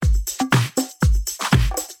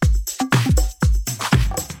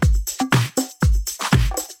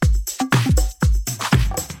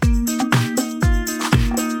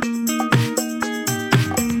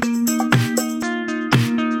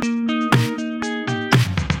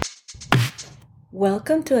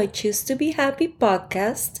Welcome to I Choose to Be Happy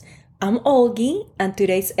podcast. I'm Olgi, and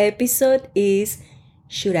today's episode is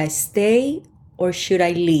Should I Stay or Should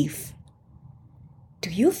I Leave?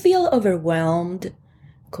 Do you feel overwhelmed,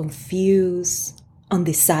 confused,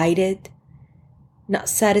 undecided, not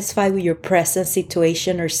satisfied with your present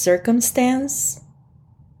situation or circumstance?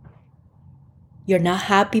 You're not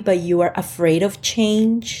happy, but you are afraid of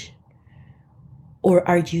change? Or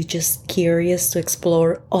are you just curious to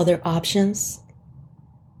explore other options?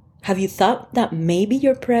 Have you thought that maybe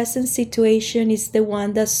your present situation is the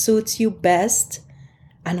one that suits you best,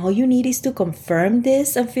 and all you need is to confirm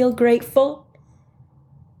this and feel grateful?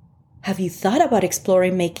 Have you thought about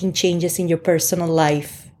exploring making changes in your personal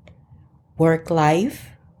life, work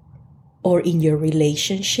life, or in your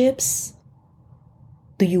relationships?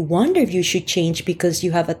 Do you wonder if you should change because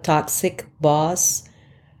you have a toxic boss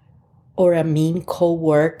or a mean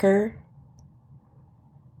coworker?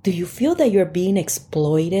 Do you feel that you're being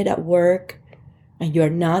exploited at work and you're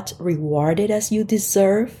not rewarded as you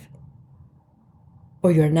deserve? Or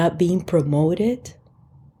you're not being promoted?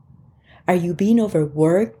 Are you being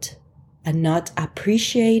overworked and not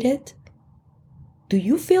appreciated? Do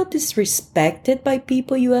you feel disrespected by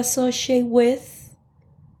people you associate with?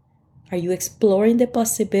 Are you exploring the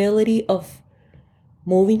possibility of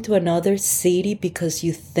moving to another city because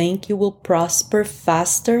you think you will prosper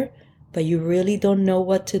faster, but you really don't know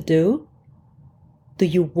what to do? Do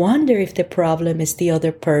you wonder if the problem is the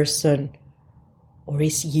other person, or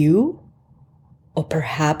is you, or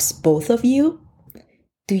perhaps both of you?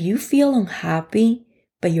 Do you feel unhappy,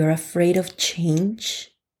 but you're afraid of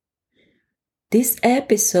change? This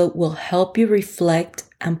episode will help you reflect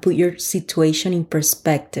and put your situation in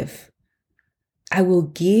perspective. I will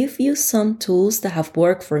give you some tools that have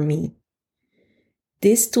worked for me.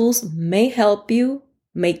 These tools may help you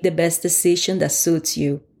make the best decision that suits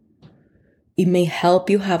you. It may help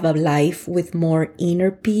you have a life with more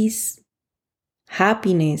inner peace,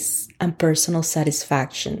 happiness, and personal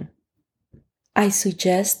satisfaction. I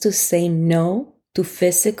suggest to say no to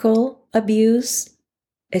physical abuse,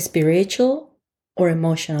 spiritual, or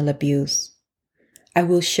emotional abuse. I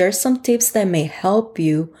will share some tips that may help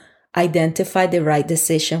you identify the right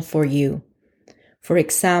decision for you. For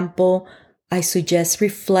example, I suggest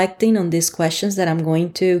reflecting on these questions that I'm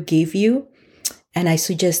going to give you, and I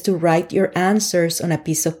suggest to write your answers on a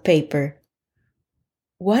piece of paper.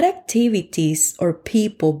 What activities or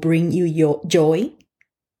people bring you joy?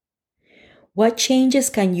 What changes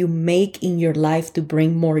can you make in your life to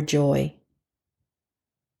bring more joy?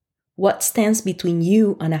 What stands between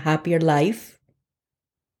you and a happier life?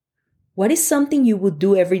 What is something you would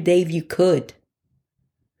do every day if you could?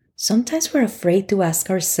 Sometimes we're afraid to ask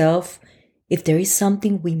ourselves if there is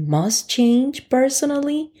something we must change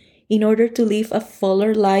personally in order to live a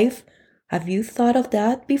fuller life. Have you thought of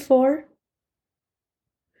that before?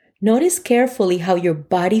 Notice carefully how your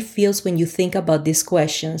body feels when you think about these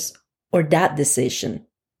questions or that decision.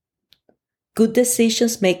 Good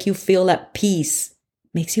decisions make you feel at peace,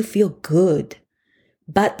 makes you feel good.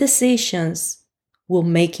 Bad decisions will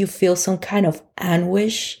make you feel some kind of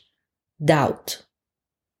anguish, doubt.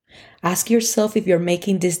 Ask yourself if you're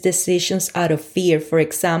making these decisions out of fear, for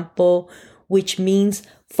example, which means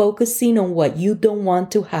focusing on what you don't want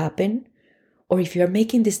to happen, or if you're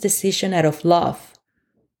making this decision out of love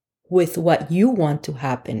with what you want to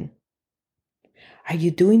happen. Are you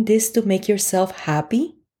doing this to make yourself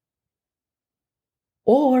happy?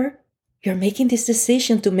 Or you're making this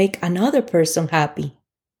decision to make another person happy?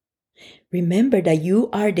 Remember that you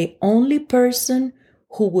are the only person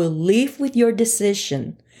who will live with your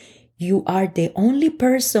decision. You are the only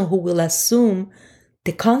person who will assume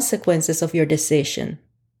the consequences of your decision.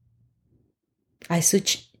 I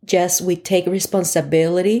suggest we take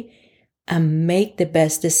responsibility and make the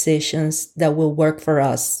best decisions that will work for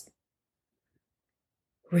us.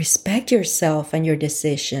 Respect yourself and your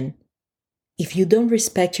decision. If you don't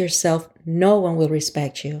respect yourself, no one will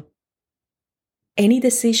respect you. Any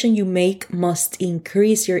decision you make must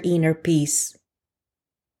increase your inner peace,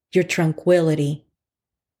 your tranquility.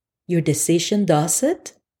 Your decision does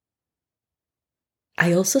it?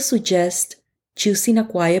 I also suggest choosing a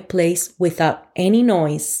quiet place without any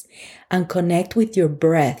noise and connect with your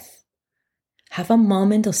breath. Have a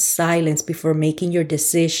moment of silence before making your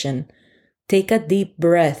decision. Take a deep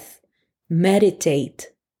breath.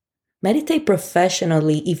 Meditate. Meditate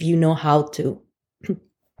professionally if you know how to.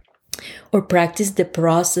 Or practice the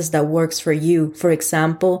process that works for you. For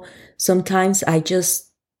example, sometimes I just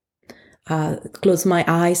close my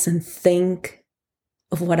eyes and think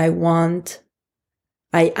of what I want.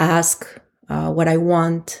 I ask what I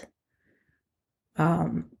want.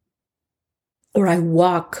 Or I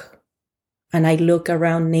walk and I look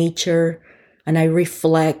around nature and I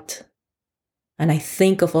reflect and I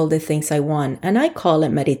think of all the things I want. And I call it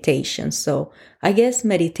meditation. So I guess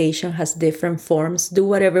meditation has different forms. Do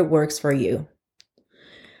whatever works for you.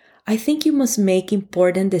 I think you must make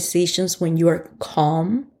important decisions when you are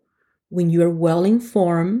calm, when you are well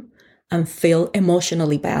informed, and feel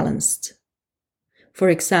emotionally balanced. For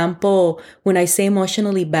example, when I say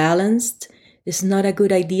emotionally balanced, it's not a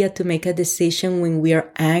good idea to make a decision when we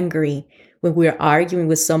are angry, when we are arguing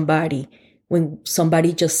with somebody, when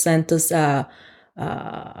somebody just sent us a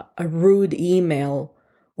rude email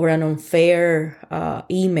or an unfair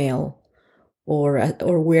email, or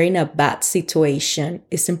we're in a bad situation.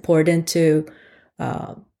 It's important to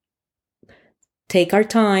take our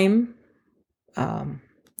time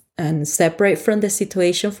and separate from the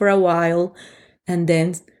situation for a while, and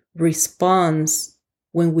then respond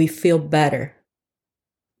when we feel better.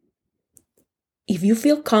 If you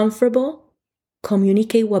feel comfortable,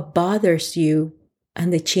 communicate what bothers you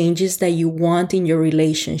and the changes that you want in your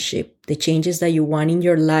relationship, the changes that you want in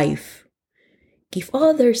your life. Give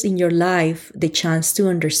others in your life the chance to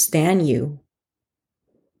understand you.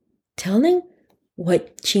 Tell them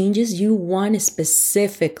what changes you want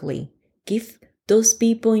specifically. Give those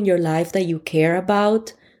people in your life that you care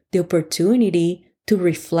about the opportunity to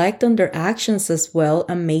reflect on their actions as well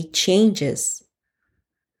and make changes.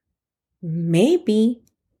 Maybe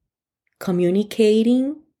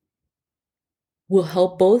communicating will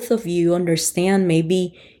help both of you understand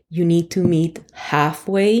maybe you need to meet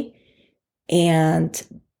halfway, and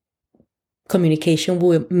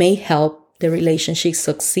communication may help the relationship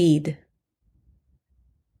succeed.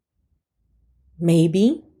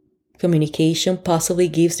 Maybe communication possibly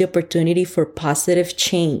gives the opportunity for positive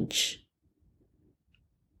change.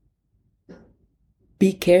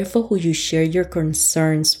 Be careful who you share your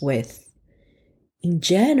concerns with. In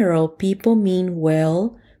general, people mean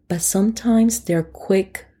well, but sometimes they're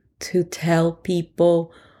quick to tell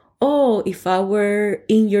people, oh, if I were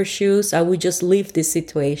in your shoes, I would just leave this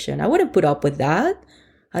situation. I wouldn't put up with that.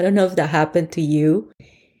 I don't know if that happened to you.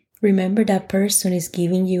 Remember, that person is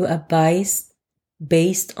giving you advice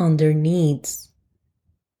based on their needs.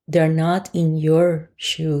 They're not in your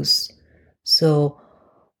shoes. So,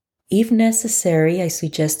 if necessary, I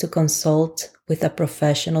suggest to consult with a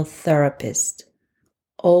professional therapist.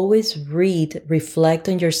 Always reflect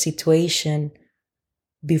on your situation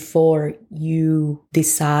before you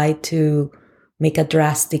decide to make a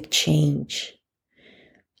drastic change.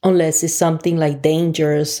 Unless it's something like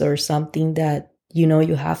dangerous or something that you know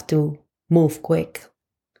you have to move quick.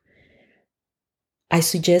 I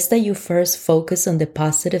suggest that you first focus on the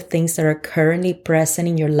positive things that are currently present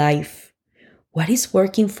in your life. What is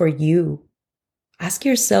working for you? Ask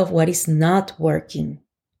yourself what is not working.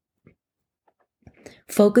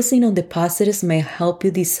 Focusing on the positives may help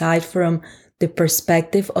you decide from the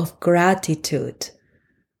perspective of gratitude,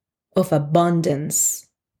 of abundance.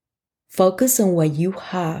 Focus on what you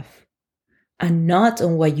have and not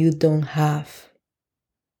on what you don't have.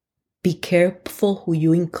 Be careful who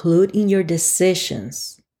you include in your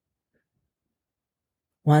decisions.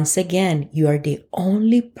 Once again, you are the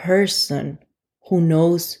only person who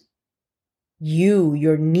knows you,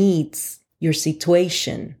 your needs, your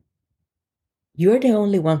situation. You're the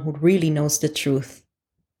only one who really knows the truth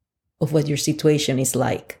of what your situation is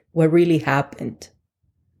like, what really happened.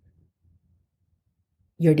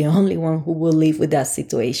 You're the only one who will live with that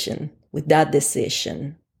situation, with that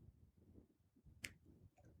decision.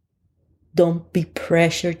 Don't be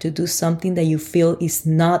pressured to do something that you feel is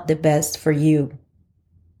not the best for you.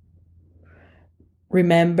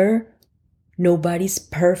 Remember, nobody's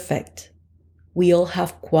perfect. We all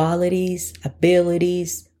have qualities,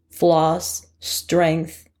 abilities, flaws,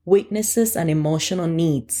 strength, weaknesses, and emotional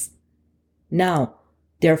needs. Now,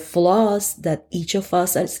 there are flaws that each of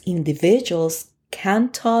us as individuals can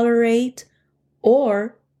tolerate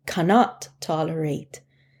or cannot tolerate.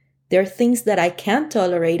 There are things that I can't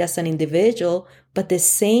tolerate as an individual, but the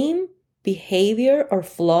same behavior or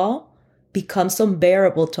flaw becomes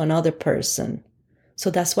unbearable to another person. So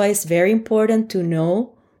that's why it's very important to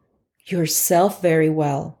know yourself very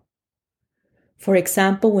well. For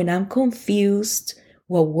example, when I'm confused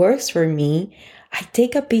what works for me, I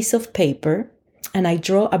take a piece of paper and I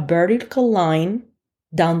draw a vertical line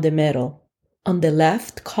down the middle. On the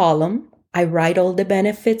left column, I write all the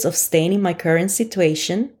benefits of staying in my current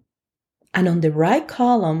situation. And on the right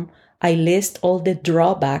column, I list all the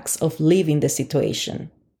drawbacks of leaving the situation.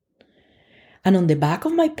 And on the back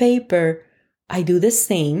of my paper, I do the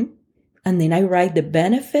same, and then I write the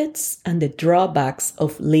benefits and the drawbacks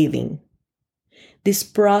of leaving. This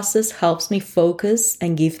process helps me focus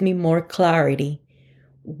and gives me more clarity.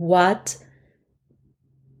 What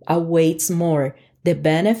awaits more, the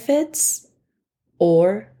benefits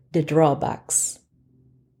or the drawbacks?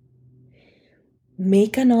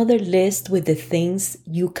 Make another list with the things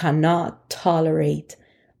you cannot tolerate.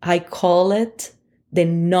 I call it the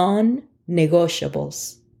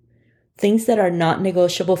non-negotiables. Things that are not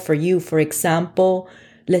negotiable for you. For example,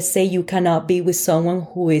 let's say you cannot be with someone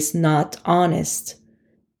who is not honest.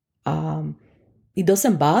 It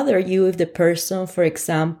doesn't bother you if the person, for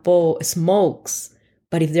example, smokes.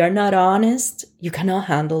 But if they're not honest, you cannot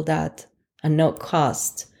handle that at no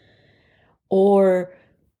cost. Or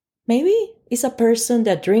maybe it's a person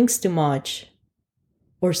that drinks too much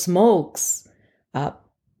or smokes.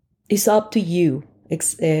 It's up to you.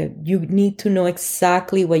 You need to know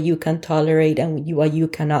exactly what you can tolerate and what you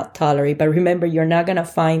cannot tolerate. But remember, you're not going to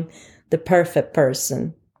find the perfect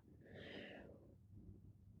person.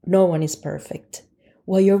 No one is perfect.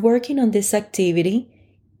 While you're working on this activity,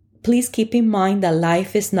 please keep in mind that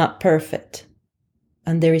life is not perfect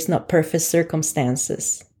and there is not perfect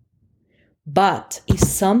circumstances. But if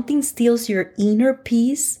something steals your inner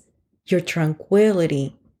peace, your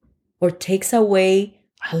tranquility, or takes away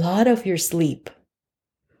a lot of your sleep,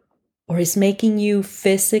 or is making you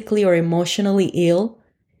physically or emotionally ill,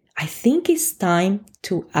 I think it's time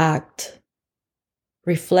to act.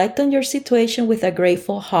 Reflect on your situation with a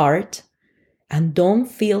grateful heart and don't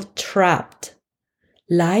feel trapped.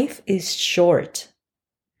 Life is short.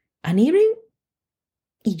 And even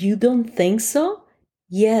if you don't think so,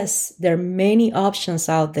 yes, there are many options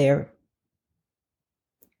out there.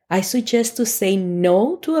 I suggest to say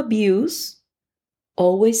no to abuse.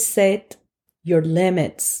 Always set your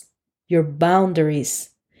limits, your boundaries,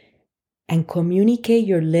 and communicate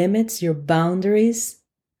your limits, your boundaries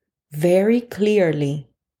very clearly,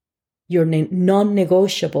 your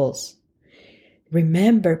non-negotiables.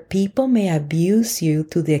 Remember, people may abuse you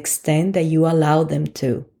to the extent that you allow them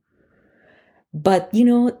to. But,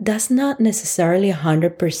 that's not necessarily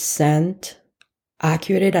 100%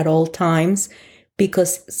 accurate at all times,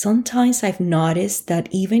 because sometimes I've noticed that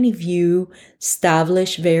even if you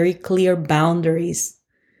establish very clear boundaries,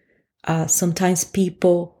 sometimes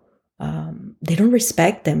people, they don't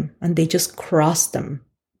respect them and they just cross them.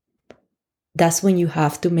 That's when you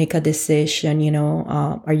have to make a decision,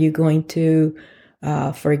 are you going to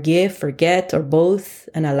forgive, forget, or both,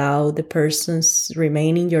 and allow the person's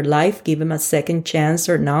remain in your life, give them a second chance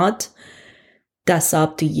or not? That's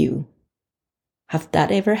up to you. Have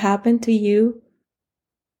that ever happened to you?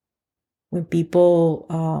 When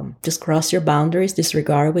people just cross your boundaries,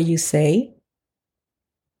 disregard what you say?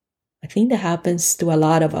 I think that happens to a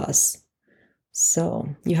lot of us.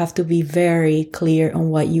 So you have to be very clear on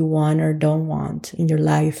what you want or don't want in your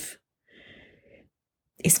life.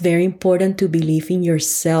 It's very important to believe in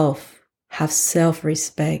yourself, have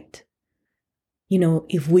self-respect.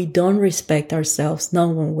 If we don't respect ourselves, no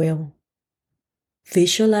one will.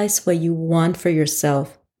 Visualize what you want for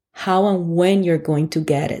yourself, how and when you're going to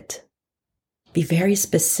get it. Be very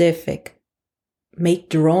specific. Make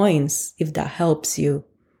drawings if that helps you.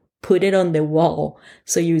 Put it on the wall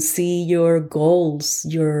so you see your goals,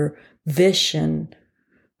 your vision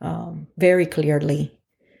very clearly.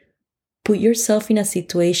 Put yourself in a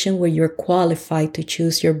situation where you're qualified to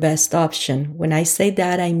choose your best option. When I say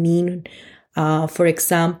that, I mean, for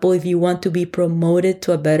example, if you want to be promoted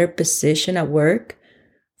to a better position at work,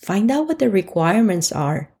 find out what the requirements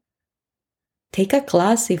are. Take a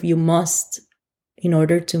class if you must in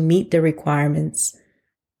order to meet the requirements.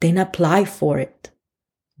 Then apply for it.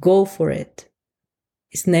 Go for it.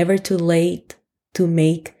 It's never too late to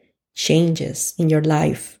make changes in your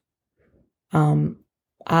life.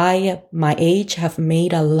 I, at my age, have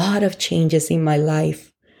made a lot of changes in my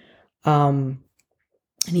life. And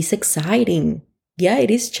it's exciting. Yeah, it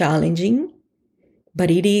is challenging, but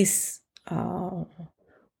it is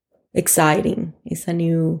exciting. It's a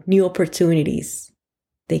new opportunities.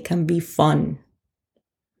 They can be fun.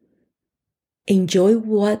 Enjoy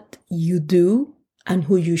what you do and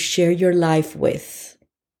who you share your life with.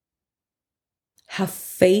 Have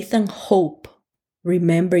faith and hope.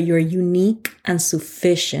 Remember, you're unique and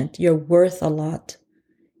sufficient. You're worth a lot.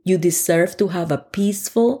 You deserve to have a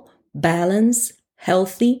peaceful, balanced,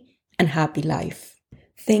 healthy, and happy life.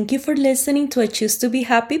 Thank you for listening to I Choose to Be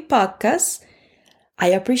Happy podcast. I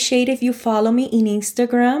appreciate if you follow me in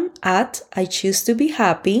Instagram at I Choose to Be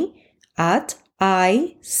Happy, at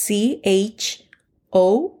ICHOOSE2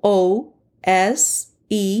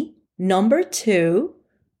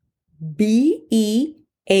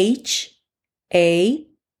 BEHAPPY.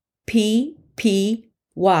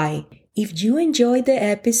 If you enjoyed the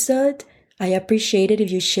episode, I appreciate it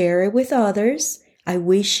if you share it with others. I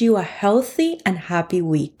wish you a healthy and happy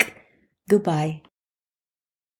week. Goodbye.